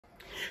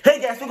Hey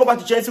guys, welcome back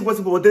to Chinedu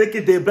Comedy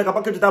Ayomidate Degeneral. Blaq, I'm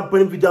back to that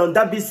brand new video. And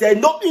that being said,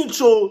 no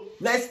intro.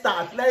 Let's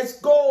start. Let's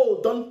go.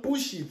 Don't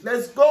push it.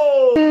 Let's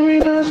go. What's in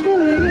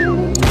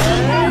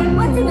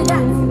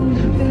that?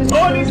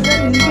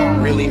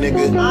 Really,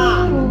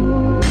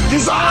 nigga?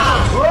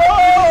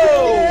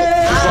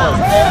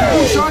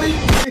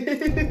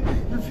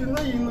 If you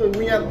know, you know.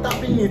 We are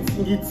tapping it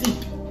in the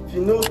teeth. If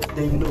you know,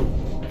 then you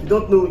know. If you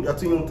don't know, you are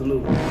too young to know.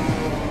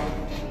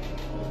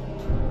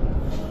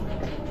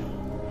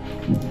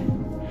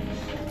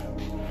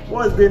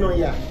 What's going on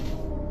here?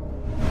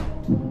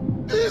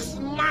 This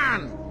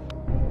man!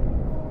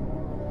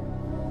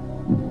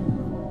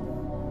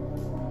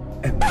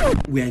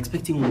 We are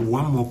expecting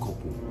one more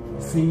couple.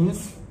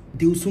 Since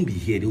They will soon be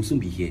here. They will soon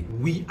be here.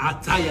 we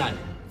are tired,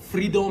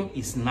 freedom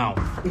is now.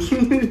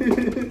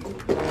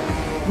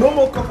 No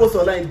more couples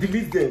online.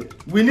 Delete them.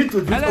 We need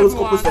to delete all those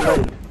couples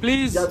online.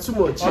 Please They are too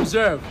much.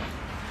 observe.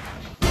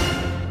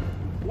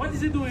 What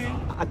is he doing?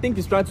 I think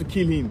he's trying to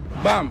kill him.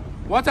 Bam.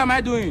 What am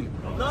I doing?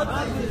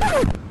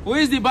 Who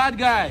is the bad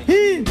guy?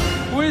 Him!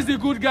 Who is the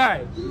good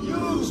guy?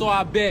 You. So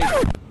I beg,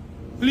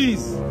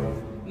 please.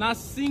 Now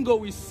single,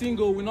 we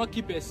not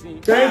keep a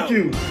scene. Thank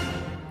you.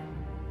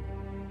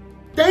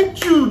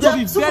 Thank you. To They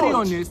be are too very much.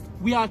 honest,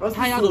 we are That's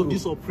tired so of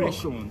this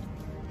oppression.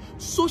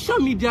 Social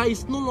media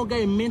is no longer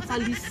a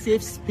mentally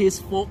safe space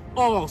for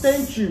us.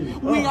 Thank you.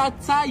 We are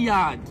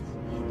tired.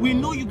 We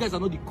know you guys are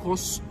not the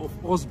cause of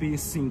us being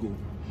single.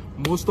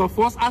 Most of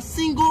us are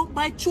single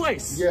by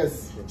choice.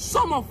 Yes.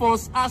 Some of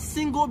us are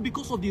single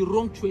because of the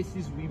wrong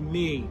choices we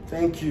made.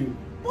 Thank you.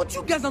 But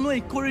you guys are not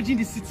encouraging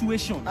the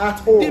situation.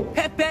 At all. The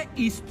pepper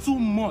is too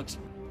much.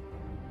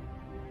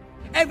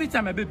 Every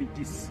time my baby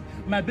this,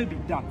 my baby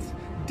that.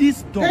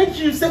 This dog. Thank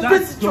you. Separate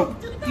that the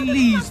dog. job.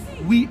 Please,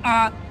 we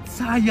are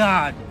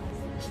tired.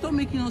 Stop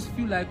making us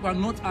feel like we're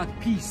not at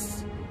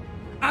peace.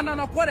 And I'm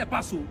not quite a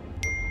passo.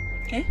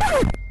 Eh?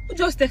 Who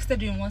just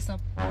texted you on WhatsApp?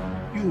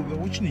 You, we're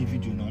watching a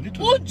video now.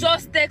 Who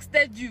just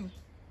texted you?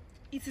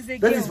 It is a That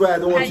girl. is why I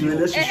don't want Are a you-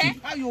 relationship.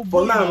 Your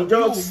For now, I'm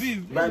just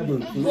babe.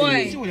 vibing.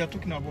 Boy. See what you're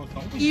talking about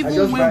now. Even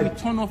just when vibe. we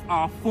turn off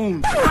our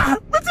phones.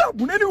 What's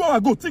happening? Anywhere I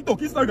go, TikTok,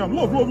 Instagram,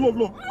 love.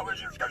 You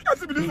can't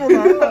see me this one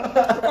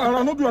now.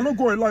 I'm not going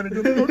online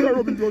again.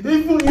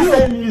 Even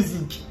inside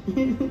music.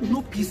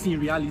 No peace in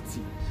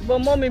reality. But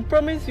mommy,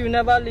 promise you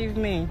never leave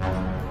me.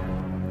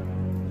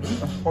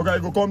 Okay,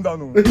 go calm down.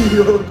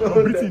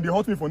 Yo, Breathing, they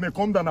hurt me for neck.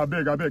 Calm down, I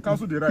beg.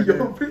 Cancel the ride.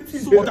 You're pretty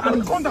So,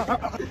 bad. Calm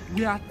down.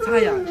 we are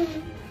tired.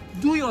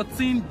 Do your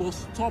thing, but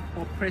stop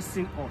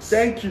oppressing us.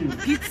 Thank you.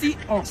 Pity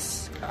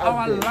us.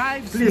 Our beg.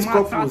 lives Please,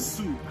 matter couples.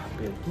 too.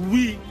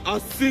 We are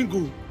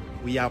single.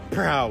 We are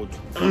proud.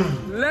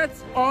 Let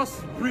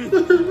us breathe.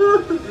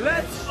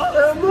 Let us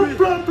I'm not breathe.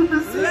 proud to be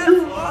Let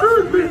single.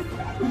 us breathe.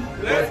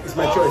 It's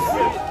my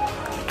choice.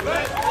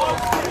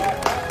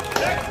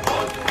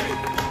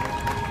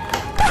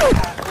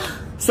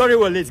 Sorry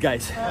we're late,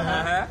 guys.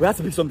 We have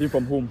to pick something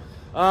from home.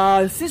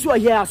 Since we're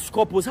here as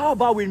couples, how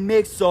about we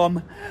make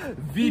some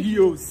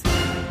videos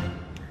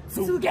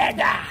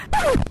together?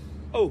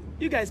 Oh,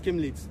 you guys came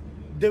late.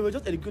 They were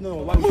just educating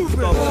on one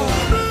movement.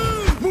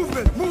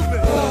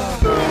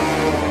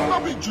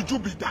 How big juju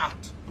be that?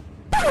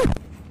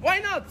 Why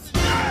not?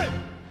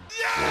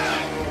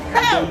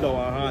 Bend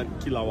our hand,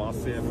 kill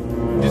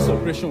ourselves. This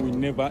oppression will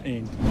never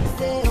end.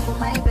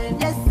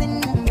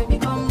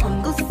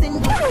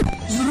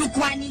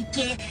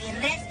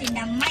 Rest in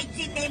the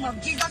mighty name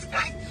of Jesus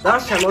Christ.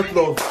 That shall not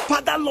love.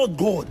 Father Lord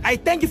God, I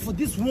thank you for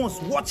these ones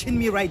watching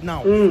me right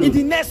now. In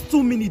the next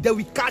 2 minutes, they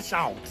will cash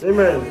out.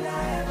 Amen.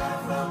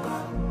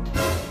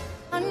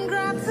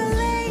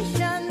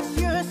 Congratulations,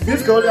 you're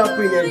This can only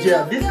happen in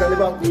Nigeria. This can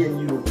never happen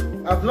in Europe.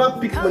 I've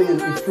not picked money in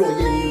floor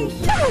here in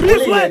Europe. Only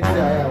in wait.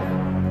 Nigeria I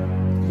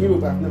have.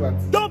 Europe I've never.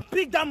 Don't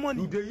pick that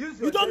money.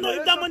 You don't know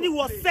if that money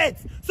was set.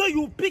 So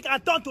you pick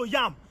and turn to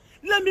yam.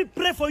 Let me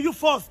pray for you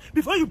first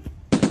before you.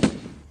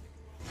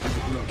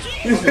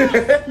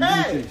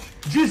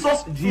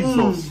 Jesus.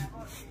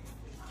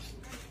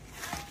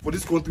 For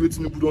this country,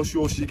 Tinubu don't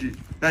show shiki.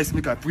 That is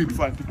make I pray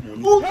before I pick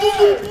money.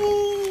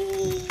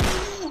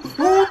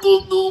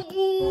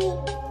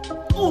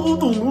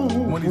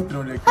 Money is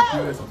 300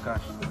 US of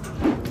cash.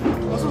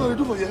 That's what I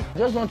do for you.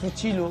 Just want to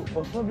chill,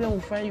 but problem will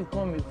find you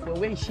coming for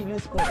where chilling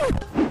spot.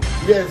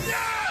 Yes.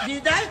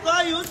 Did I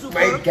call you to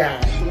My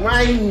God.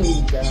 My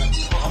nigga.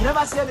 I've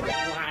never said it.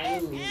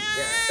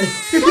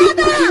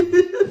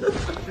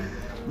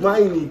 My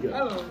nigga.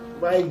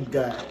 My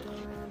guy.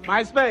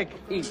 My spec.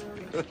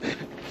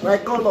 My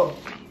color.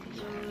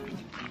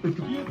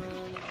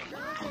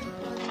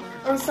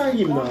 Answer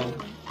him now.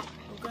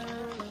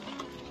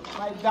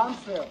 My damn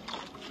self.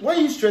 Why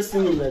are you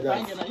stressing him like that?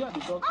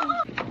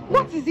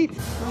 What is it?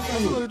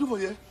 That's what I do for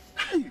you.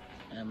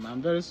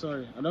 I'm very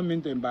sorry. I don't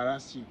mean to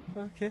embarrass you.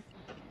 Okay.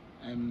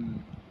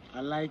 I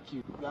like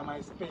you. You are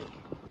my spec.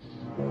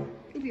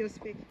 Who be your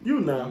spec? You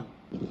now.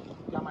 You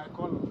are my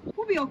color.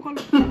 Who be your color?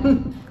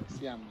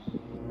 See, I'm.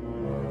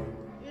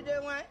 You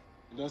don't want?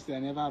 Just say I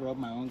never rub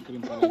my own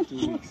cream for like 2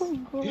 weeks.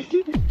 Oh,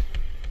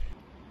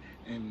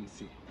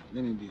 See,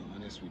 let me be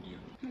honest with you.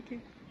 okay.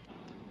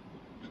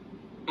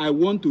 I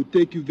want to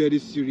take you very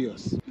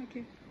serious.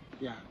 Okay.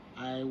 Yeah,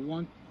 I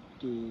want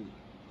to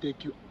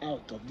take you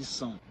out of this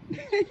sun.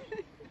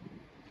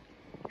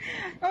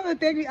 I want to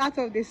take me out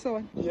of the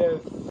sun. Yes.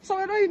 So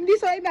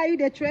this way are you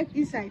the trek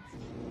inside?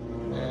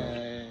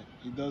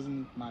 It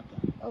doesn't matter.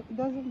 Oh, it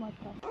doesn't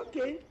matter.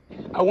 Okay.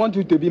 I want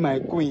you to be my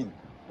queen.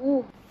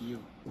 Who? You.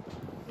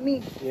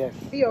 Me? Yes.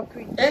 Be your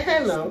queen.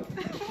 Now.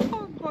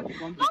 Oh God.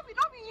 Not be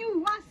you.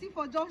 Want see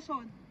for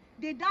junction?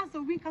 They dance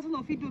the wing castle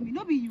of Idomi.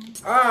 Not be you.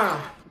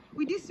 Ah.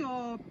 With this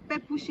your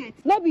purple shirt.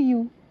 Not be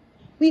you.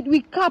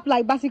 We cap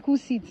like bicycle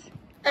seats.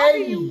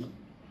 Hey.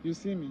 You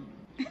see me?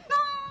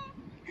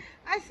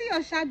 I see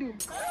your shadow.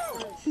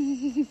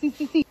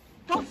 See.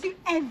 Don't you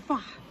ever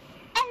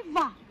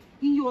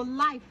in your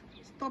life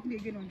stop me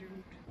again on the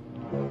road.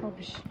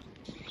 Rubbish.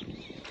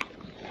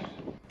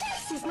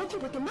 This is not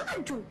what a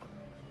man do.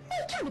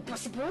 It can't be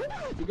possible.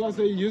 Because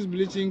they use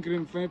bleaching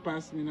cream for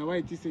pass me. Now why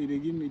it is say they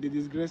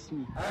disgrace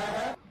me.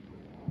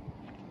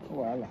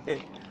 Oh, Allah.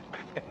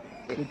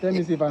 They tell me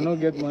if I don't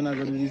get one, I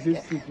will receive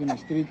sick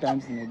finish 3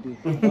 times in a day.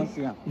 Don't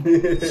see him.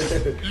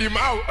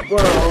 Limau.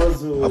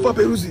 Papa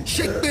Perusi,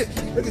 shake me.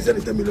 Let me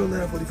send 10 million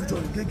naira for the future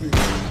of Gege.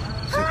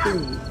 Shake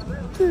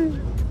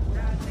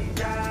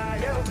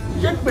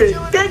me.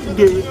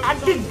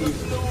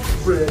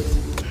 Bread.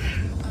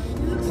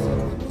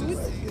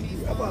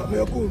 Papa, may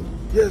I go?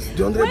 Yes,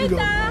 the 100 million.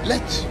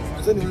 Let's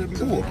send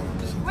 100 million.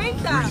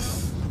 Waiter.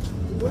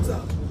 What's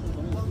up?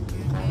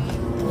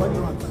 What do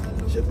you want?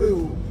 Shake me.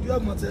 Do you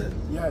have matter?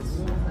 Yes.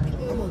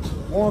 How much?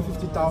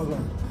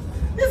 150,000.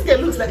 This guy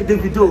looks like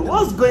Davido.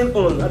 What's going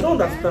on? I don't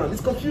understand.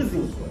 It's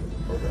confusing.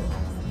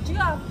 Do you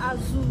have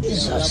Azu?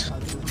 Jesus.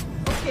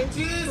 Okay.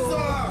 Jesus.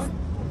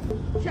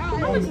 How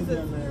much is it?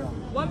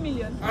 1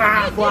 million.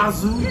 Ah, for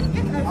Azu.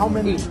 How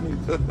many do you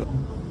need? 2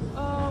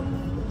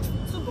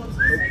 bottles.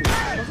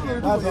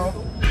 That's all.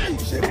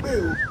 Shake me.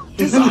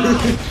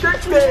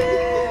 Shake me.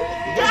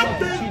 Get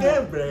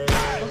them, bro.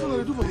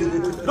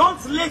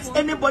 Don't let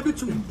anybody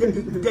to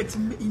get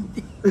me in.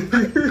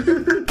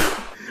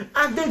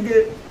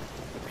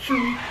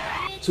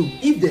 So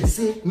if they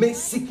say make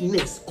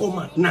sickness come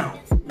out now,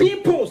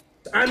 people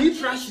and if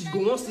trash is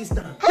going on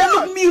sister, they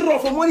make me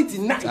rough from morning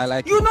till night. I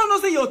like you don't know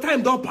say your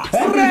time don't pass.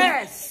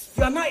 Rest.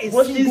 You are not a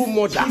single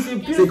mother.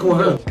 Second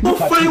hand. Go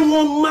find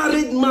one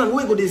married man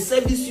who go to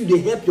service you, they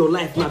help your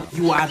life now.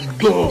 You are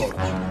done.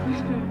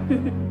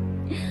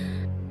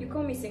 You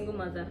call me single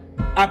mother.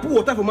 I put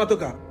water for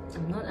Matoka.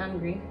 I'm not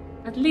angry.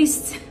 At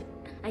least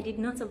I did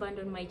not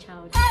abandon my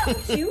child.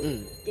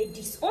 You, they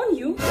disown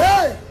you.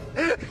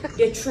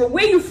 They throw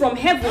away you from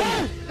heaven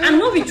and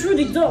not be through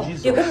the door.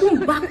 They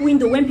open back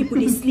window when people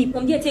they sleep.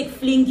 From there take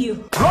fling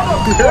you.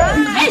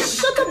 Hey,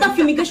 shut up that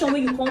fumigation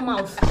when you come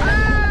out.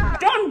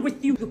 Done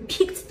with you. You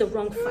picked the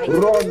wrong fight.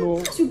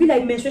 No. You be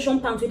like menstruation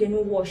pants with a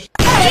no wash.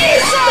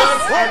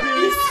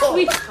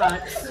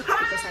 Sweetheart.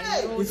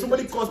 If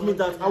somebody calls me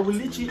that, I will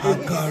literally. I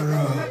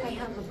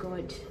have a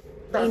God.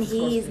 And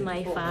he is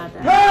my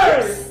father.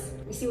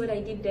 You see what I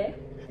did there?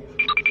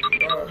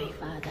 My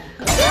father.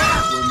 We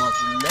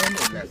must learn a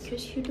lesson.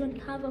 Because you don't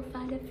have a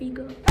father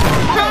figure.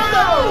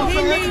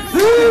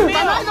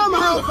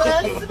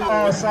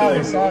 Oh,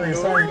 sorry.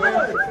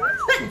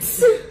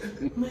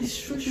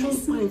 Menstruation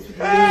points.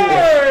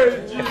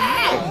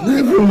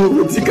 Never know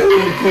what you can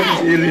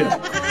area.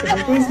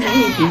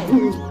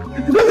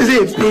 Don't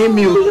say pay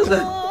me.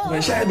 My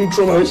child do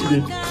trauma when she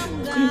did.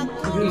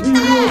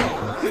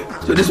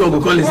 So this one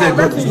will call himself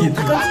God to eat.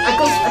 I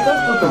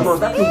can't put them on.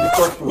 That will be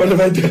thoughtful. What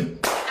have I done?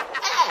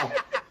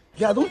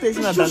 Yeah, don't take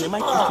that the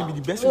mic used to be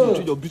the best way to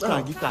treat your bitch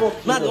and give her.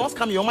 Now they don't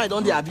come your mind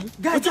on the Abby.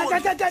 Guy.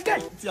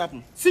 What's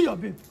happen? See your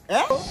babe.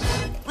 Eh?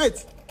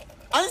 Wait.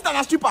 I used to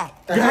a stripper.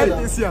 Guy,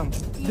 this young.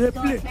 They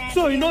play.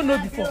 So you don't know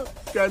before.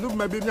 Guy, look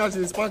my baby as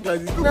she spank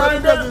like this. Look my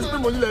baby as she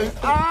spend money like this.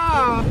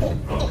 Ah!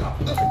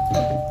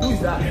 Who is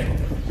that?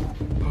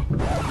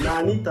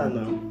 Anita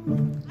now.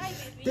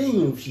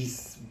 Damn,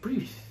 she's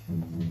brief.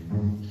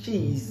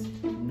 She's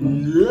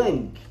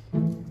lank.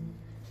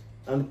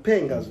 And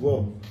peng as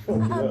well.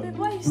 Babe,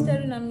 why are you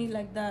staring at me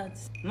like that?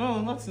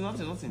 No, nothing.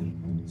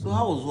 So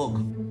how was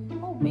work?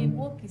 Oh, babe,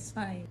 work is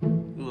fine.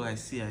 Oh, I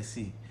see.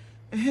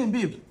 Hey,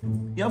 babe,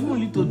 you haven't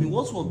only told me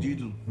what work do you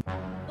do?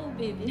 Oh,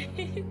 baby.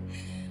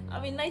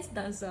 I'm a night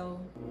dancer.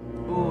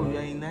 Oh,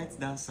 you're a night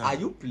dancer. Are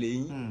you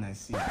playing? I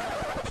see.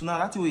 So now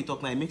that's the way you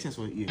talk now, it makes sense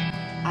for your ear.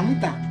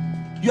 Anita,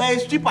 you are a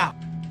stripper.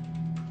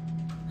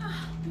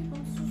 Babe,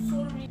 I'm so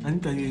sorry.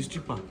 Anita, you're a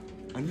stripper.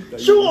 Anita,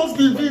 Show us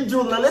the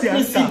video now. Let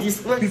me see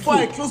this. Before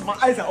I close my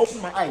eyes and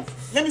open my eyes,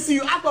 let me see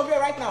you out of here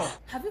right now.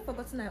 Have you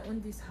forgotten I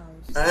own this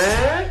house?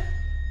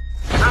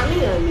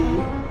 Annie.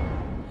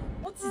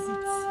 What is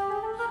it?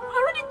 I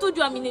already told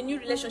you I'm in a new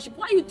relationship.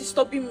 Why are you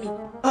disturbing me?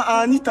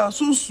 Anita,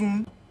 so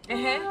soon.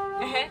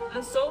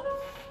 And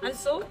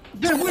so?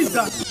 Then who is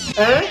that?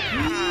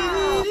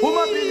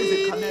 Human being is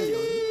a chameleon.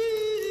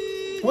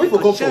 Where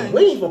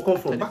you come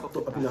from? Back to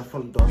up in the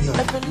front door.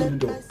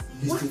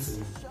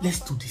 Let's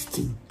do this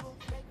thing.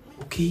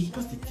 Okay?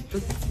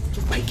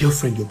 Just my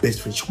girlfriend, your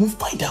best friend, she won't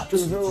find out.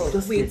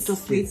 Wait.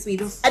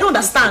 I don't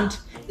understand.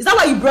 Is that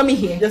why you brought me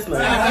here? Yes,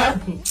 ma'am.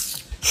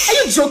 Are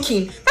you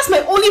joking? That's my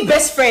only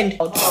best friend. This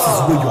is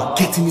where you are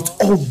getting it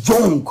all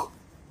wrong.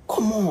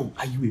 Come on,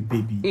 are you a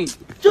baby?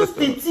 Just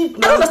a tip now.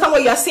 I don't understand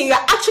what you are saying. You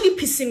are actually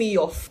pissing me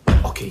off.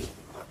 Okay,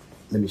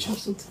 let me show you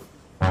something.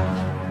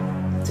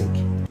 Take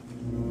it.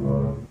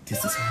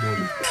 This is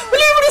money. Will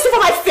you even see for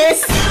my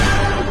face?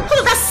 How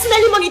does that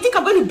smelly money? You think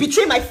I'm going to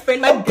betray my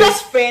friend, my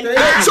best friend? Are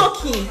you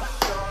joking?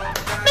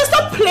 Now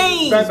stop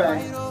playing.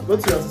 Bye-bye. Go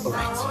to yours.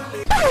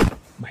 Alright.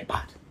 My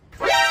bad.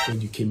 When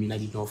you came in, I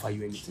did not offer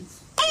you anything.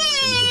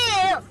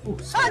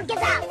 Oh,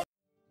 get out!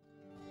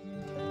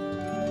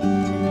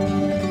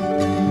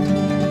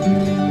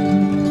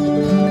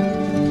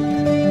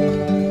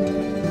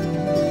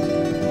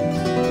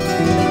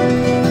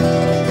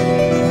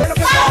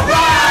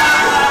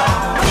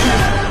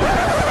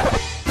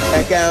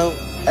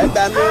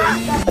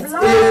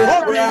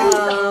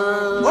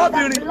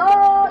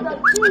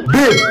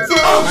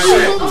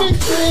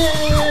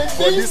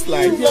 For this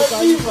life,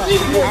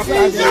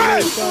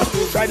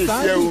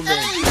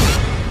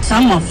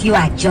 Some of you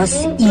are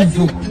just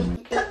evil.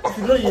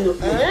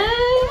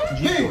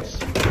 Jesus.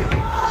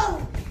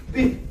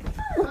 Babe,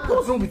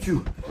 what's wrong with you?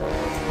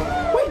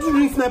 Why do you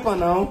ring sniper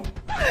now?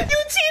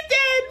 You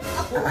cheated!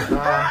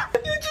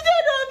 You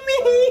cheated on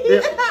me!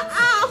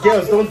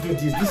 Girls, don't do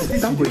this. This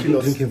is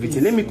ridiculous. Drink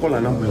everything. Let me call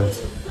an ambulance.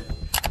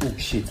 Oh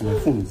shit, my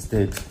phone is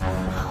dead.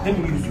 Let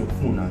me use your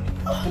phone now.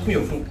 Open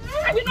your phone.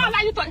 I will not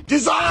allow you to.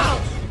 Jesus!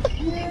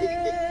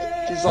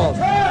 Jesus!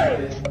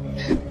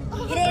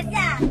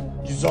 Greta!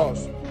 Jesus!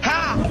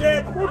 Ha!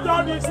 They put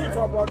down this thing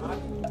for body.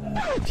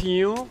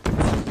 Tio?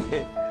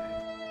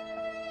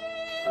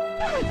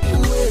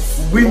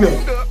 Women.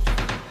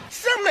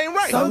 Something ain't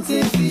right.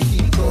 Something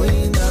fishy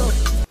going down.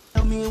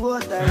 Tell me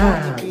what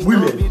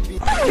Women.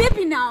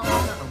 Baby now.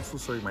 I'm so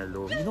sorry, my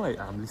love. You know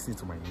I'm listening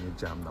to my new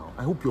jam now.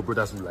 I hope your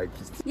brothers will like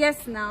it.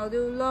 Yes, now they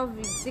will love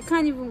it. They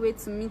can't even wait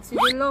to meet you.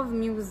 They love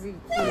music.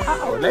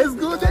 Oh, let's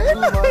go there.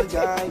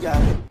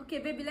 Okay,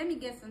 baby, let me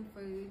get some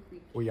for you real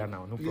quick. Oh yeah,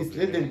 now no Please, problem.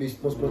 let them be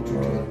responsible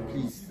children.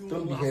 Please,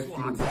 don't be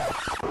helpful.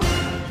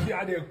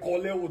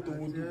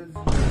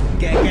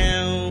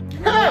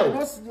 Hell!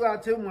 What's do I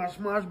tell my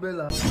smash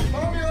bella?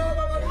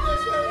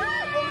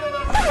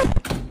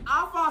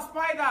 Alpha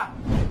Spider.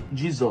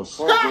 Jesus.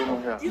 You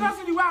don't see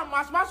the way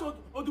I'm smash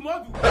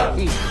Odumodu.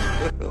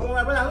 Oh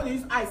my brother, I don't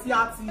use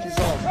ICRT. Jesus.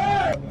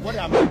 What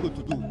am I going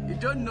to do? You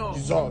don't know.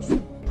 Jesus.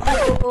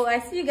 Oh, I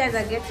see you guys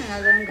are getting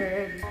along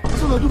already. What's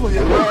going to do for you?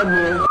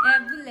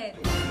 Bullet,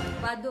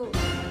 Bado,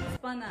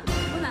 Spanner.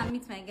 When I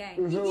meet my guy,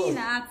 he's an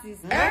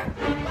artist.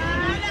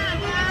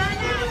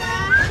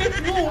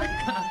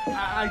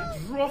 I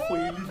draw for a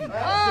living.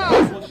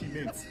 That's what she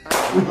meant.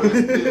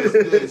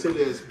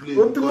 Please.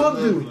 What do I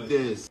do?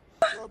 This.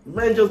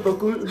 Man, just don't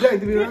cool.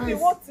 Baby,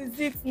 what is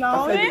it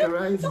now?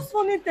 Just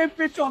only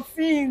temperature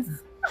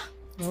things.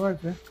 My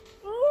wife,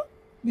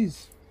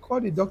 please call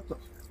the doctor.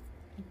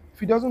 If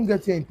he doesn't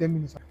get here in 10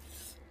 minutes,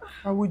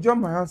 I will join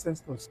my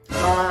ancestors.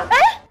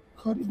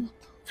 Call the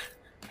doctor.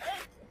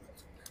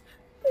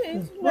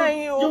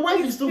 Your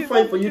wife is too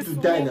fine for you to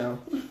die now.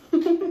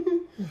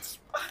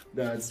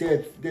 Nah,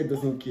 dead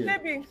doesn't care.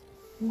 Baby,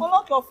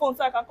 unlock your phone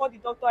so I can call the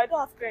doctor. I don't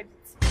have credit.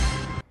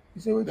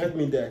 Let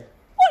me die.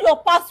 Put your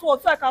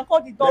password so I can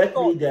call the doctor.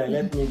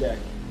 Let me die.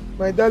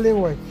 My darling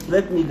wife.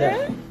 Let me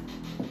die.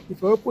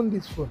 If I open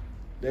this phone,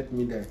 let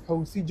me die. I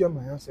will see join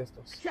my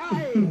ancestors.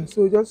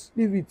 So just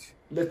leave it.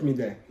 Let me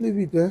die. Leave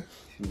it, eh?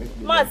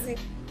 Mazi.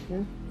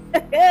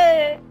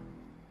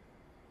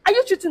 Are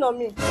you cheating on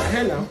me?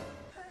 Hello.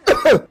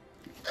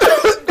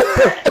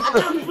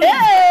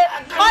 Hey,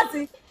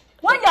 Mazi.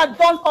 When you are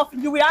done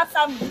coughing, you will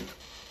answer me.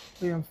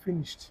 I am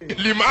finished.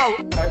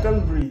 Limau. I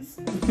can't breathe.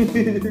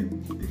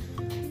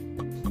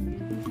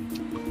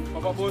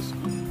 Papa Bosco.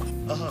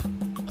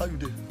 How you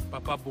did?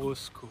 Papa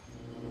Bosco.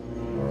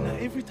 Now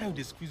every time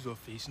they squeeze your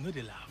face, you know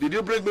they laugh. Did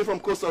you break me from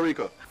Costa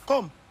Rica?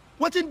 Come.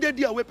 What in the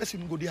day where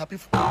person go they happy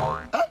for?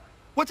 Huh?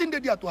 What in the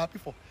day to happy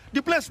for?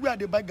 The place where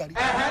they buy gari.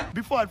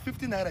 Before at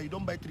 50 naira, you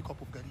don't buy 3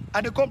 cups of gari.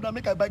 And they come down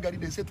make I buy gari,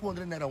 they say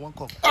 200 naira 1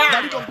 cup.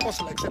 Gari don't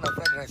cost like saying a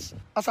fried rice.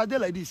 As I did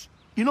like this,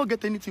 you don't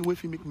get anything way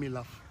if you make me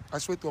laugh. I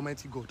swear to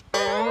Almighty God.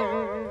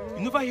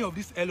 You never hear of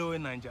this LOA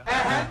Ninja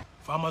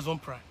for Amazon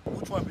Prime?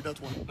 Which one be that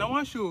one? Now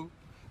one show,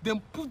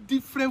 them put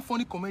different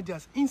funny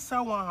comedians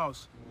inside one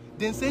house.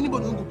 Then say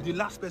anybody who will be the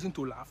last person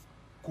to laugh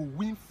could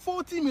win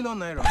 40 million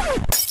naira.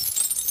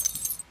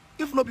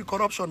 If not be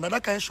corruption, now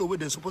that kind of show where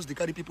they're supposed to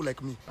carry people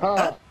like me.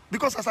 Huh?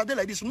 Because as I did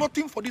like this,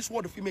 nothing for this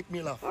world if you make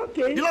me laugh.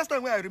 Okay. The last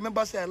time where I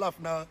remember say I laugh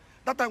now,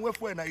 that time we're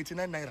fuel na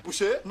 89 naira.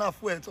 Push it? Now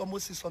fuel it's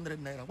almost 600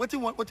 naira. What you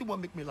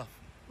want make me laugh?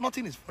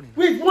 Nothing is funny.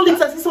 Wait, one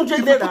liter 600 naira.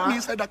 If you put me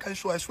inside that kind of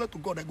show, I swear to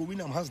God I go win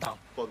them hands down.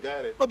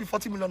 Forget it. Not be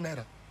 40 million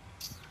naira.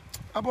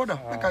 Brother,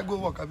 make I go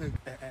work, I beg.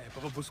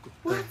 Papa Bosco.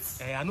 What?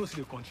 I know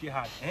the country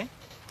hard,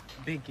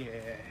 big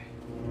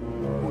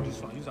hold this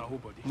one, use our whole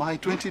body. My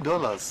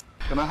 $20.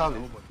 Can I have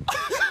it?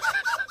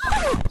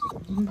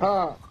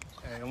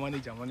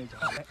 Manager.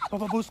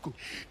 Papa Bosco.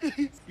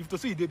 If to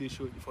say you did the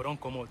show, if I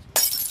don't come out.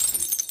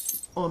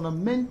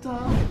 ornamental.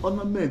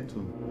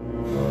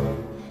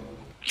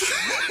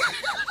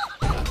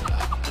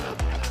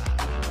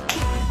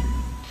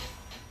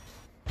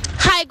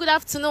 Hi, good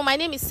afternoon. My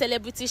name is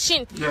Celebrity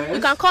Shin. Yes.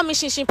 You can call me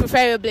Shin Shin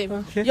preferably.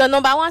 Okay. Your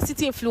 #1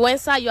 city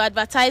influencer, your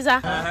advertiser,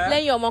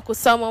 Len your Moko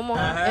Samomo,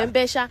 and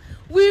Besha.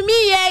 With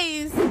me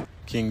here is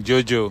King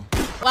Jojo.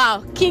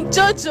 Wow, King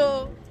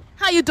Jojo.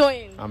 How you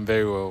doing? I'm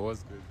very well.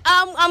 What's good?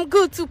 I'm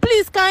good too.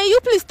 Please, can you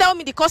please tell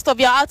me the cost of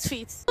your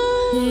outfit?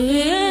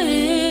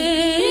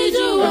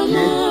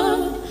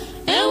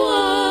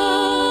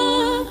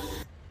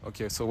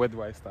 Okay, so where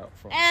do I start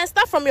from?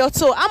 Start from your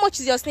toe. How much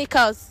is your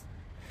sneakers?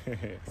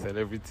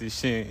 Celebrity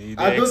Shin.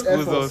 Are those Air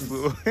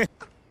Forces?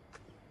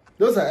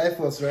 Those are Air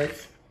Force,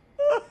 right?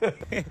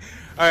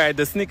 Alright,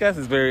 the sneakers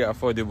is very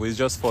affordable. It's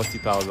just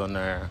 40,000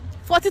 naira.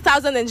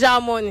 40,000 in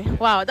German money.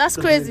 Wow, that's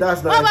crazy.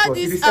 That's what about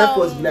this? This Air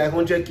Force be like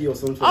 100k or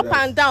something. Up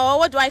and down, or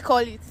what do I call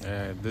it?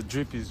 The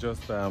drip is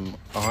just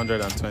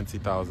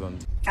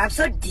 120,000. I'm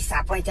so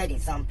disappointed in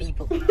some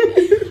people.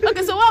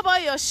 Okay, so what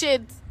about your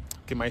shades?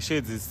 Okay, my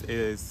shades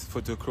is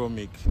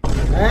photochromic.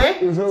 Eh?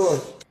 You know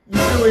what? You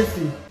say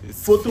waiting.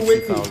 It's Photo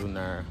 50,000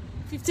 naira.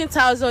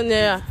 15,000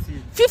 naira.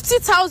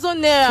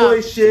 50,000 naira. For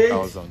a shade?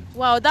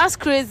 Wow, that's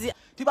crazy. Is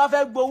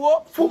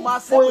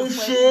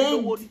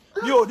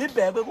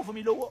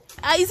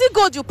it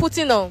gold you're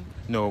putting on?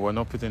 No, we're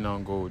not putting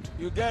on gold.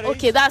 You get it?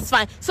 Okay, that's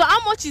fine. So how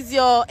much is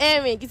your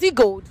earring? Is it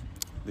gold?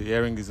 The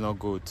earring is not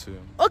gold too.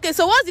 Okay,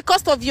 so what's the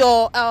cost of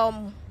your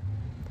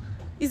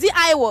is it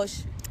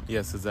eyewash?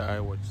 Yes, it's the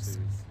iWatch series.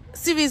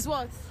 Series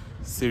what?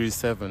 Series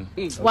 7.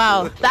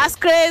 Wow, that's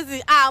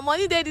crazy.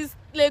 Money there is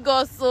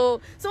Lagos. So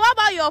what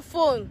about your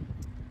phone?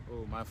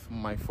 Oh,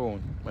 my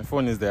phone. My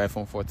phone is the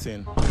iPhone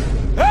 14.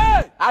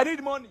 Hey, I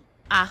need money.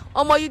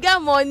 You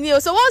get money.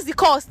 So what's the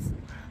cost?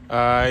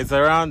 It's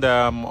around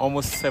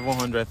almost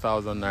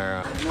 700,000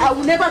 naira. I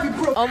will never be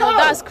broke.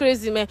 That's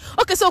crazy, man.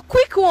 Okay, so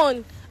quick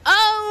one.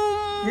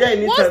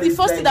 What's the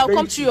first thing that will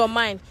come to your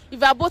mind if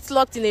you are both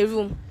locked in a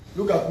room?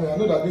 Look at me, I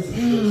know that this is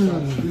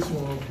this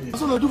one okay.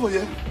 That's what I do for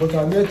you. But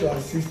I'm here to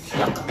assist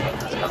you.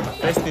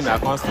 First thing that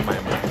comes to my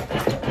mind.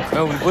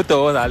 When we both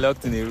of us are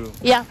locked in a room.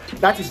 Yeah.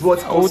 That is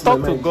what we'll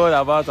talk to God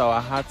about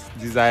our heart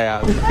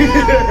desires. Boys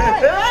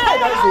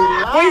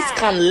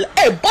can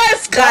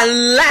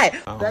lie.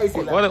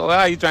 What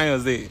are you trying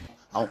to say?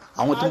 I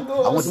want to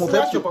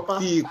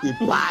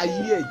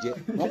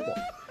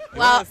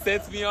Wow.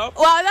 Set me up.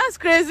 Wow, that's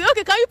crazy.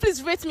 Okay, can you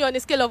please rate me on a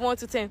scale of 1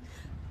 to 10?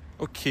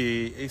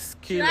 Okay, a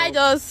scale.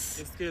 A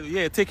scale,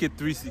 yeah, take it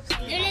 360.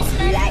 You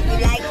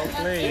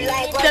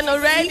like then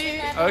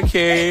already.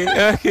 Okay.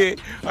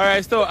 All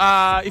right. So,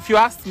 if you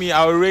ask me,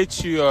 I'll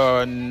rate you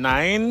a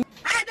 9.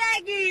 I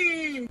beg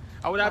you.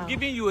 I would have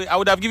given you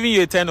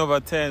a 10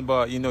 over 10,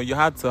 but you know you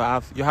have to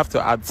add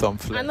some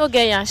flair. I no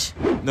get yash.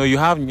 No, you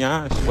have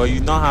yash, but you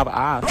don't have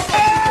ass.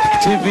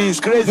 TV is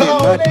crazy.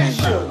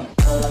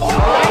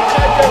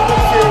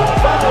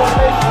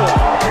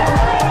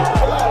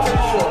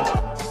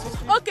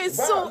 Okay,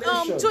 so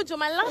Jojo,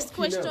 my last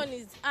question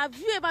is: have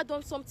you ever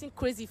done something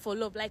crazy for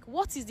love? Like,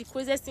 what is the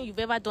craziest thing you've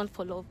ever done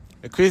for love?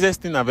 The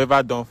craziest thing I've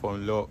ever done for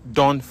love.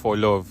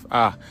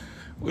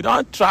 We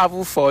don't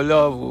travel for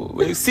love.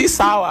 We 6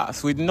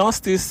 hours. We do not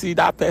still see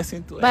that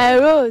person to by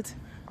road.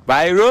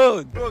 By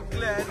road.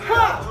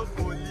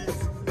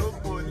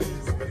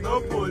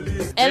 No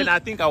police. And I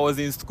think I was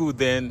in school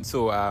then,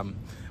 so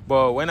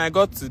but when I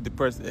got to the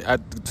person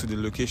to the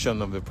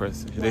location of the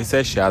person, they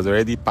said she has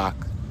already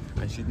packed.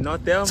 And she did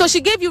not tell me. So she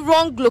gave you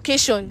wrong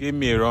location? Gave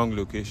me a wrong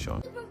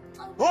location.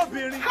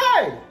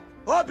 Hi!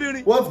 What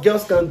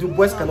girls can do,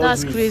 boys cannot do.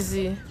 That's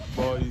crazy.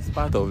 But it's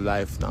part of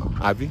life now,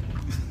 Abby.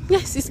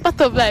 Yes, it's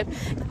part of life.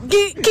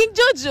 King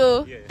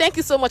Jojo, yes. Thank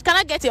you so much. Can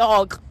I get a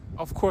hug?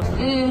 Of course. You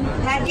know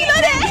that?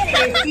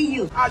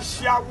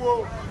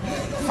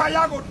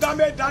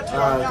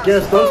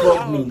 Girls, don't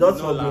hug me. Don't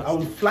hug me. I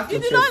will flash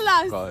your chest. Not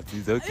last. God,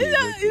 it's okay.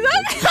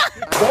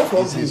 Don't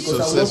hug me because I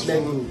will not let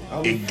go. I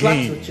will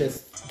flash your chest.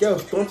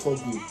 Girls, don't hug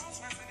me.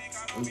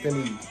 I'm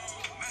telling you.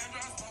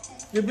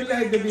 They be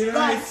like, they be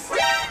right.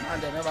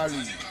 And they never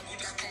leave.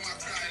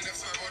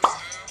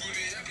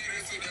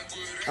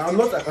 I'm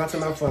not a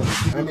Cantona fan.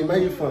 I'm a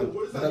Mayu fan,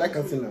 but I like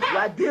Cantona.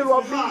 Like they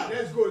rob me.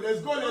 Let's go. I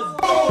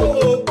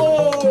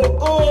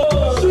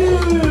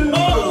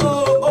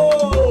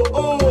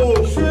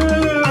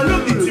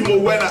love the Timo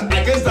winner.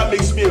 I guess that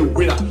makes me a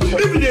winner.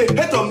 If they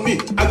hate on me,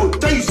 I go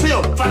tell you, say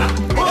your father.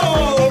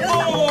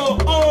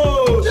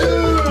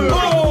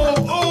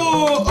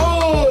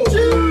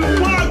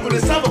 Why I go to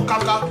serve a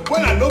kaka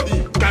when I know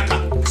the kaka?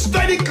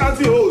 Study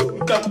country hole,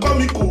 you can call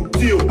me cool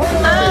deal.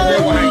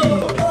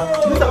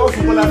 These are all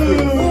people that way.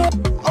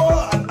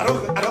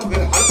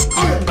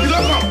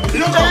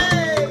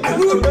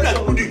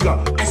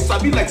 I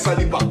sabi like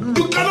Saliba.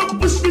 You cannot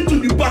push me to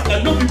the back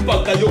and not be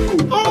back at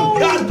Yoko.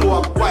 I'm here to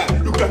acquire.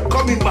 You can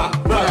call me back.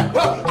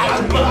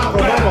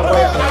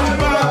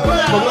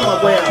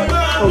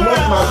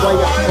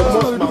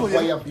 Promote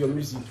Maguire for your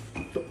music.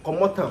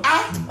 Come on, Tam.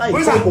 I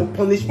go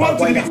punish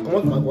Maguire. Come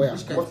on, Maguire.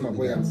 Come on,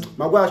 Maguire.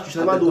 Maguire, you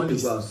should never do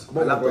this. Come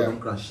on, Maguire.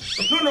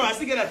 No, I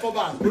still get like 4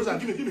 bars. Brosa,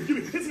 give me.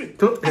 Hit me.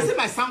 I say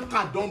my sound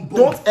card don't burn.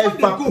 Don't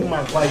ever put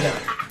Maguire.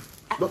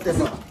 Don't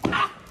ever.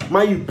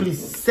 Man, you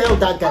please sell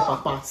that guy,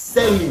 Papa.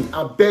 Sell him.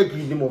 I beg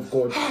you, in the name of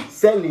God.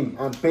 Sell him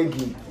and beg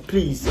him.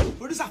 Please.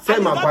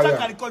 Sell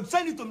Maguire.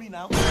 Send it to me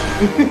now.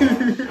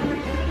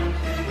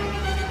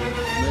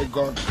 May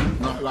God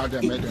not allow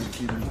them, make them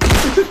kill me.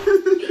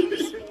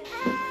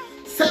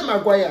 Sell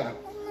Maguire.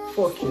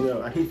 Fucking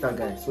hell, I hate that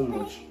guy so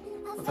much.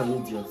 What an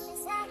idiot.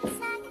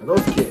 I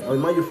don't care. I'm a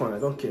Man U fan, I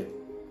don't care.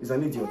 He's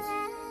an idiot.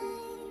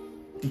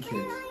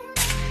 Dickhead.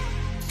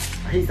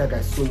 I hate that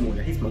guy so much.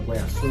 I hate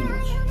Maguire so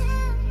much.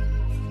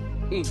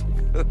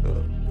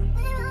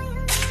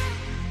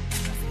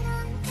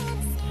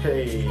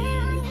 Hey.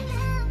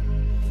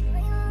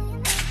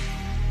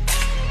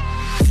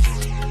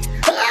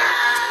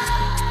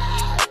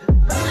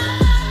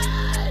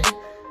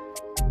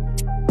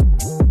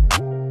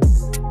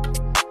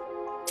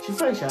 She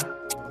French, huh?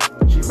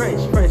 She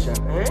French, huh?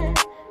 Eh?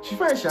 She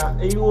French, huh?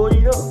 Hey, you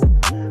already know.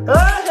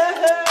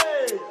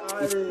 Hey!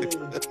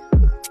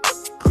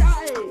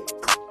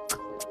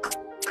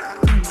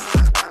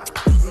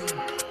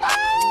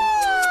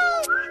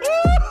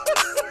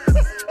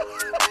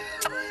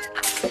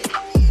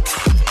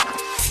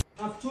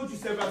 I've told you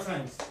several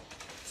times.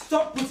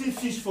 Stop putting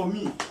fish for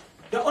me.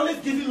 They're always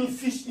giving me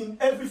fish in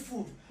every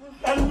food.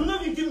 And you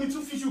not even give me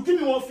 2 fish, you give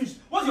me 1 fish.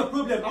 What's your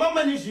problem? Am I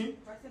managing?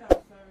 I said I'm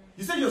sorry.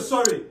 You said you're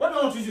sorry. What do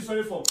I want to use you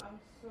sorry for? I'm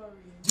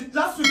sorry.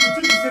 Last week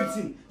you did the same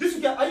thing. This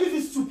week, are you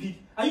even stupid?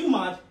 Are you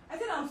mad? I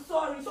said I'm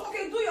sorry. So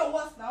okay, do your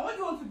worst now. What do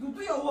you want to do?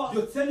 Do your worst.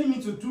 You're telling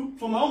me to do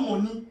for my own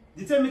money.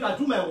 They tell me I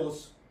do my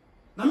worst.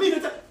 Now me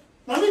the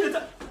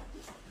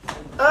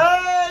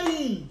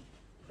Hey!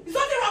 Is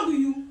something wrong with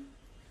you?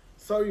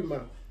 Sorry, ma.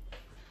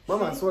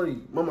 Mama, sorry.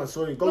 Mama,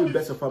 sorry. God will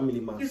bless your family,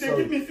 ma. If they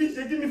Sorry. give me fish,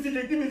 they give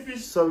me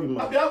fish. Sorry,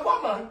 ma. I be a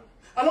man.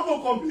 I don't go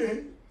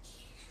complain.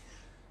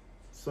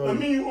 Sorry. I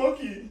mean,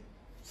 okay.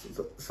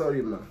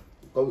 Sorry, ma.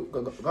 God will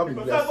Because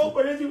bless I go you.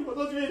 correct you for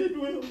something they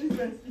do in the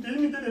business. They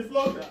didn't even take the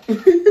floor.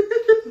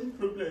 No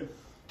problem.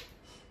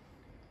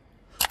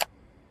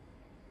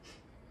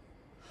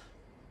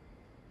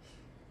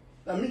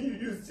 I mean,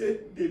 you say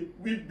they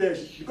weep them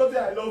because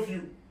I love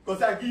you,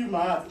 because I give you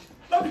my heart.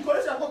 Not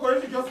because I go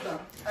correct you just now.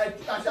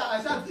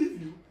 I shall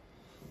give you.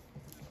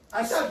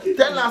 I shall give you.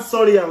 Tell her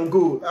sorry and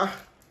go.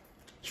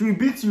 She will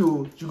beat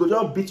you. She go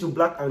just beat you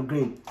black and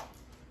green.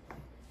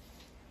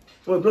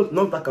 Well,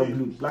 not black and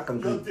blue, black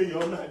and green. Don't take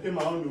your own, I take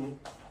my own.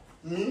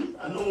 Me,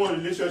 I don't want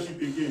relationship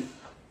again.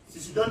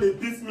 Since you don't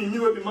beat me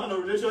will be man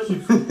of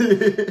relationship.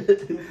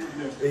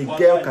 A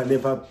girl can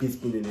never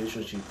beat me in a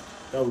relationship.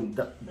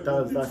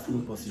 That's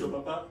impossible.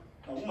 Your papa,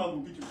 a woman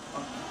will beat you.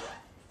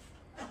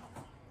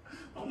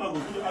 A woman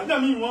will beat you. I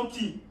don't mean one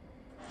key.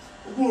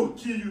 Who will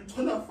kill you?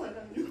 Turn that fire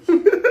on you.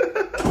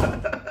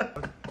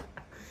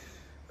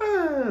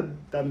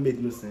 That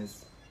made no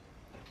sense.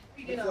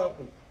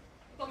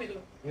 Come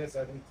here. Yes,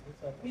 I did.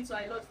 Me too,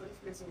 I lost for this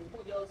place. So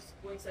we'll just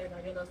go inside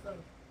and you understand.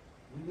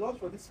 You lost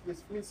for this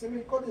place. Me say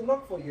me call the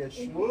knock for your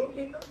show. You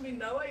know me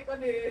now. Why you got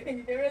the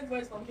raise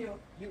voice from here?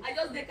 I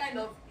just the kind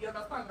of, you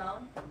understand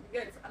now? You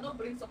get, I don't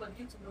bring somebody,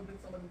 you to don't bring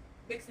somebody.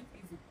 Makes it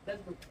easy.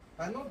 Let's go.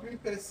 I not bring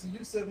person,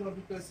 you say not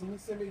bring person, me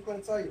say me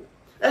can't tell you.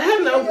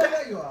 Hello.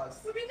 Yeah, you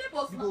ask. We be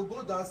neighbors now. You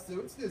go downstairs.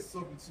 What's this so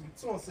between you?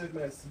 Someone said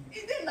mercy.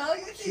 You did now,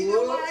 you see, you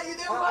know why, you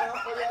know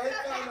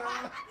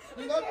why.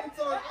 You not be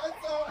talk,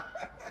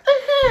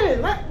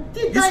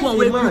 This one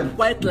will be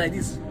quiet like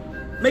this.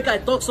 Make I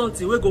talk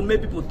something, we go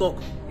make people talk.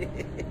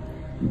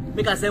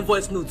 Make I send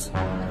voice notes.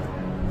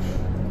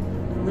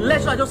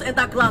 Let her just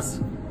enter class.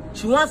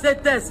 She wants a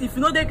test. If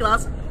you know the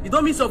class, you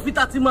don't miss your free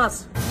 30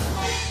 marks.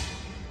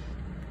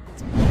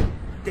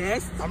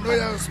 Test? I'm not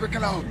here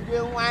speaking out.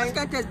 Which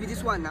kind test be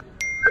this one now?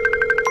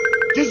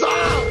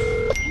 Dissolve!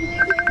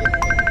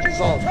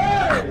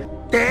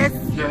 Test?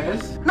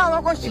 Yes. Now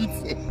I'm going to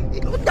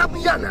shit. Don't tap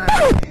me now.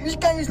 Which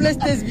kind useless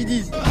test be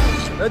this?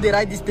 No, they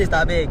write this test,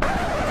 I beg.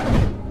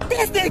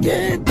 Test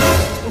again!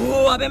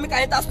 Oh, I beg make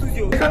I enter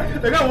studio.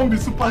 The guy won't be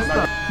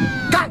superstar.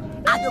 God,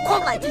 I dey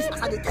come like this,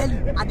 as I dey tell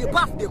you. I dey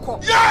pass, they come.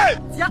 Yeah!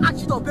 Tear a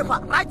sheet of paper,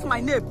 write my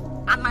name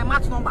and my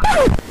match number.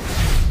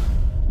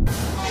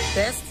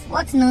 Test?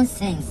 What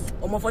nonsense?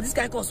 For this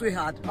kind of course we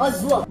had.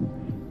 Ozwo.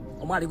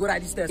 I dey go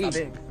write this test, I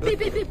beg.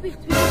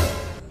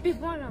 Beef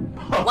one.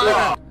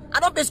 I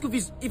don't pay school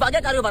fees. If I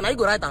get carried over, now you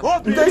go write am. Oh,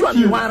 thank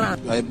you. You're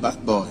a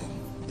bad boy.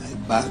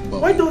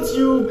 Why don't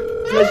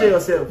you pleasure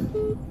yourself?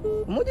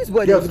 This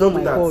boy Girls, don't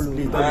do that. Please, don't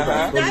do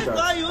that. Don't do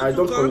that. I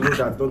don't condone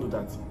that. Don't do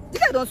that. You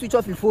guys don't switch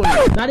off your phone.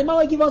 Now the man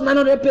will give us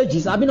 900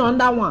 pages. I've been on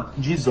that one.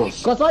 Jesus.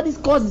 Because all these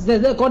courses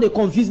they call they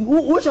confuse me.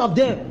 Which of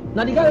them?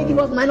 Now the guy will give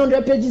us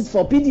 900 pages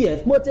for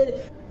PDF. But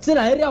say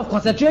the area of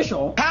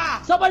concentration.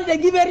 Somebody they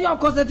give area of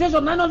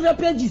concentration 900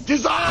 pages.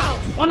 Jesus.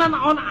 On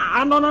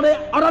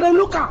another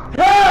looker.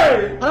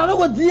 Hey. And I don't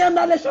go DM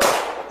that lesson.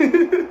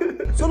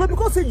 So no,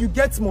 because say you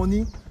get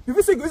money, you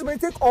feel say you use money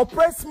take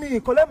oppress me,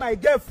 collect my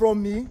girl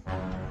from me.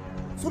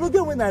 Solo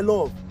girl when I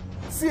love.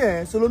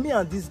 See, Solo me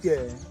and this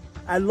girl,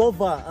 I love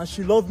her and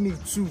she love me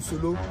too,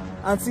 Solo.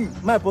 And see,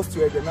 my boss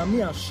together, now me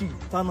and she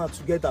partner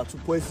together to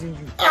poison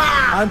you.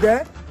 And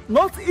then,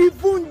 not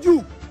even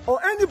you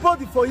or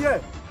anybody for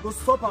here to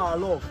stop our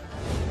love.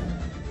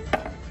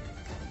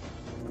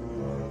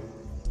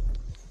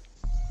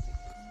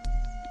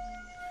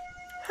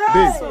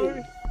 Babe,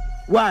 Sorry.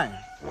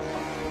 why?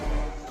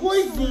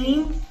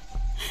 Poison?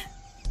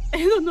 I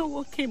don't know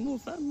what came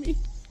over me.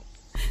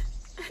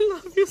 I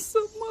love you so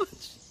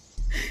much.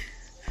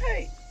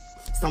 Hey.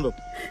 Stand up.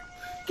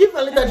 Give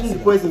her, let her drink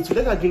the poison too.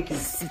 Let her drink it.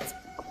 Sit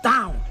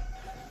down.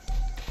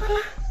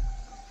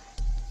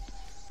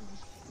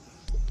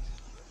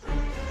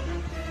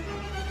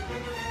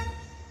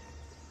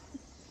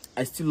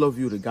 I still love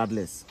you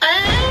regardless.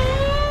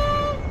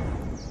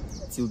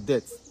 Till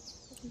death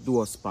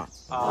do us part.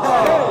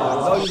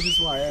 Now use this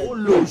one. Oh,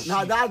 Lord.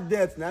 Now that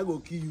death, now go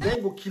kill you.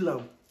 Then go kill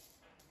him.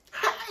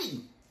 Hi!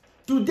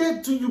 To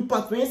death do you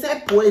part when you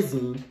say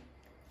poison?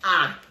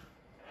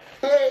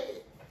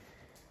 Hey!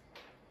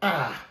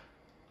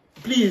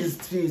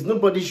 Please,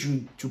 nobody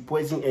should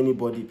poison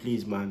anybody,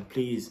 please, man.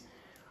 Please.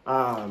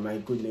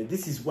 My goodness.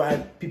 This is why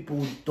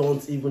people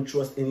don't even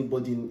trust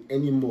anybody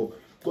anymore.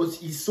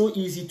 Because it's so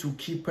easy to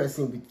kill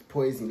person with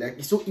poison. Like,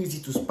 it's so easy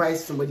to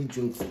spice somebody's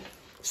drinks.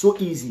 So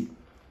easy.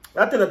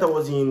 That time that I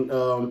was in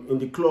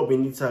the club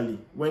in Italy,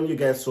 when you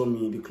guys saw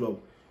me in the club,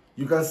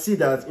 you can see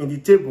that in the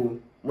table,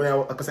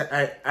 because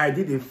I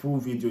did a full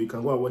video, you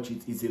can go and watch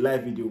it. It's a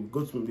live video.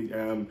 Go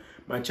to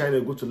my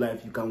channel, go to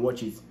live, you can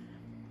watch it.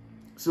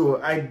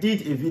 So I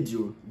did a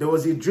video. There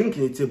was a drink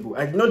in the table.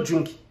 I did not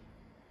drink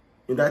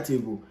in that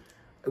table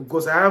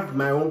because I have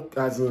my own,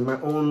 as in my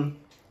own,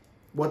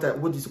 what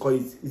is it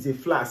called? It's a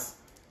flask.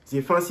 It's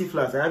a fancy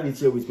flask. I have it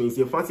here with me. It's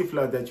a fancy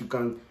flask that you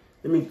can.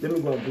 Let me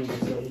go and bring this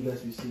so you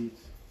guys will see it.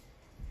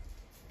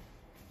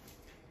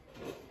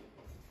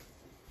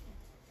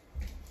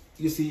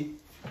 You see,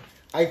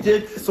 I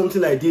take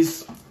something like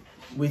this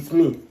with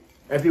me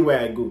everywhere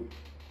I go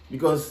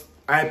because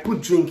I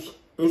put drink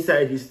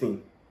inside this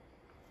thing.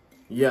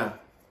 Yeah,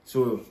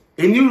 so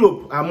in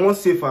Europe I'm more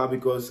safer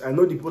because I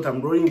know the people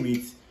I'm rolling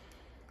with.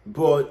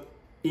 But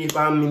if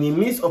I'm in the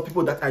midst of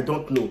people that I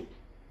don't know,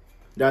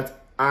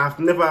 that I've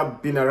never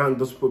been around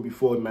those people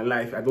before in my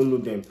life, I don't know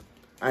them,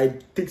 I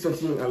take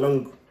something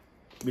along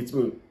with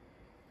me.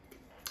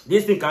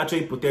 This thing can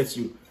actually protect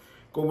you.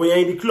 Because when you're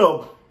in the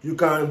club,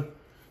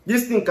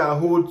 this thing can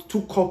hold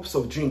 2 cups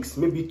of drinks,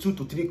 maybe 2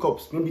 to 3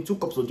 cups, maybe 2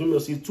 cups of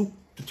drinks, or 2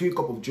 to 3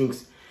 cups of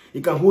drinks.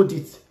 You can hold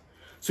it.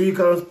 So you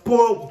can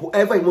pour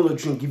whatever you want to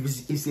drink.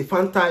 If it's a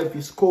Fanta, if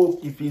it's Coke,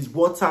 if it's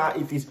water,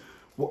 if it's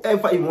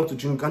whatever you want to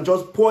drink, you can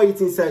just pour it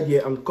inside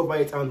here and cover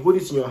it and hold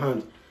it in your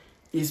hand.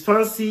 It's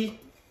fancy.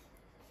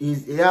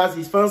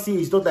 It's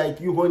fancy. It's not like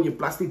you holding a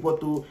plastic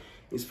bottle.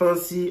 It's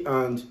fancy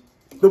and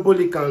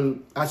nobody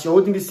can, as you're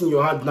holding this in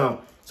your hand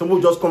now,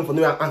 someone just come from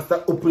nowhere and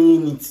start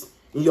opening it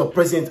in your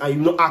presence and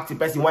you not ask the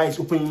person why it's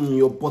opening in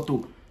your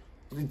bottle.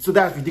 So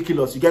that's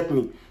ridiculous, you get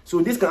me?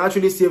 So this can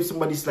actually save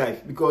somebody's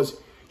life because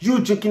you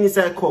drinking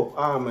inside a cup,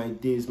 my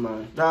days,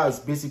 man. That's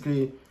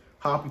basically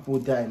how people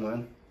die,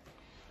 man.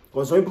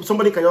 Because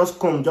somebody can just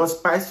come, just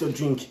spice your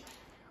drink,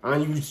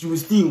 and you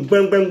still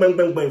bang, bang, bang,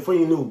 bang, bang, before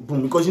you know,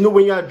 boom. Because you know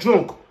when you are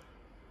drunk,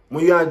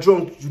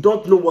 you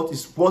don't know what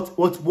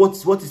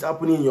is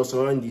happening in your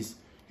surroundings.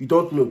 You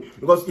don't know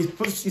because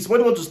it's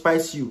somebody want to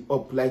spice you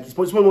up, like it's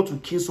somebody want to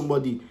kill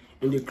somebody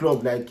in the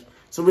club, like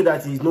somebody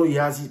that he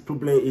has a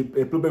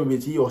problem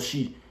with, he or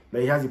she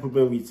that he has a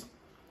problem with.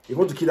 You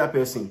want to kill that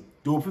person.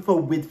 They will prefer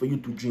wait for you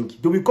to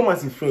drink. They will come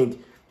as a friend.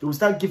 They will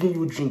start giving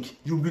you drink.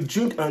 You will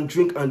drink and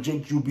drink and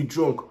drink. You'll be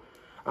drunk.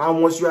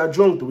 And once you are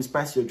drunk, they will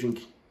spice your drink.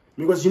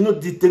 Because you know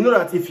they know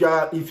that if you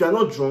are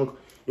not drunk,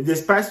 if they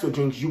spice your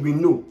drink, you will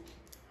know.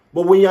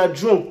 But when you are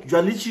drunk, you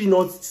are literally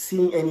not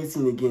seeing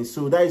anything again.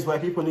 So that is why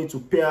people need to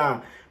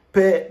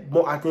pay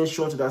more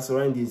attention to their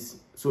surroundings.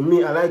 So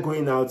me, I like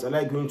going out. I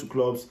like going to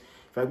clubs.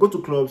 If I go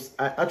to clubs,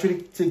 I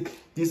actually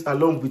take this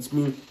along with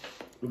me.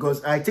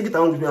 Because I take it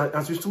along with me,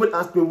 and so somebody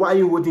asks me, why are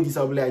you holding this?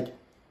 I'll be like,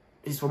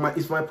 it's for my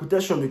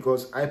protection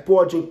because I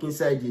pour drink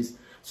inside this.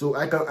 So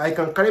I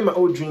can carry my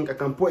own drink, I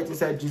can pour it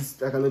inside this,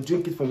 I can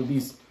drink it from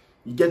this.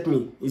 You get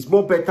me? It's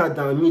more better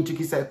than me drinking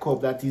inside a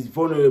cup that is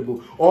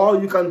vulnerable. Or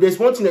there's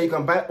one thing that you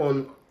can buy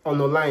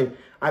online.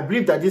 I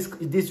believe that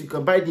this you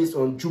can buy this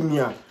on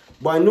Jumia.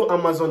 But I know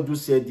Amazon do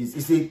sell this.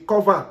 It's a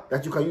cover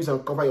that you can use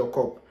and cover your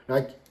cup.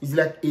 Like it's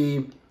like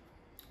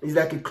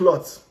a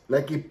cloth,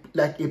 like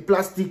a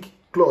plastic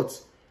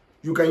cloth.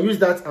 You can use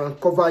that and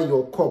cover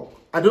your cup.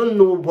 I don't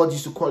know what you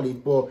should call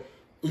it, but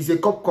it's a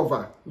cup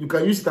cover. You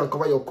can use it and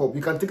cover your cup.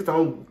 You can take it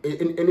around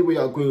anywhere you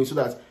are going, so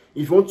that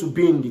if you want to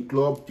be in the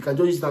club, you can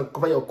just use it and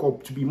cover your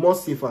cup to be more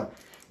safer.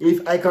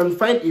 If I can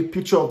find a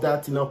picture of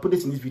that, and I'll put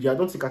it in this video. I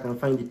don't think I can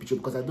find the picture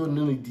because I don't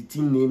know the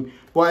team name.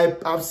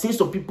 But I've seen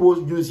some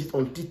people use it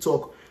on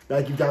TikTok.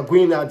 Like if they are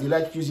going out, they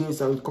like using it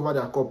and cover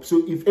their cup.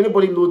 So if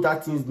anybody knows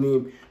that thing's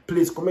name,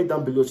 please comment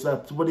down below so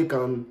that you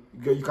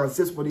can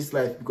save somebody's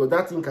life, because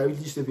that thing can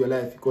really save your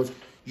life. Because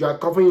you are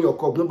covering your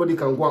cup. Nobody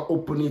can go and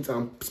open it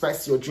and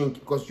spice your drink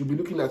because you'll be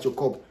looking at your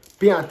cup.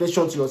 Pay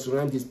attention to your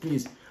surroundings,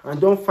 please. And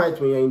don't fight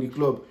when you're in the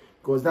club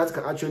because that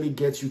can actually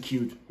get you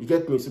killed. You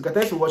get me? So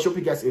thanks for watching. Hope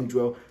you guys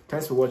enjoy.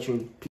 Thanks for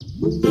watching.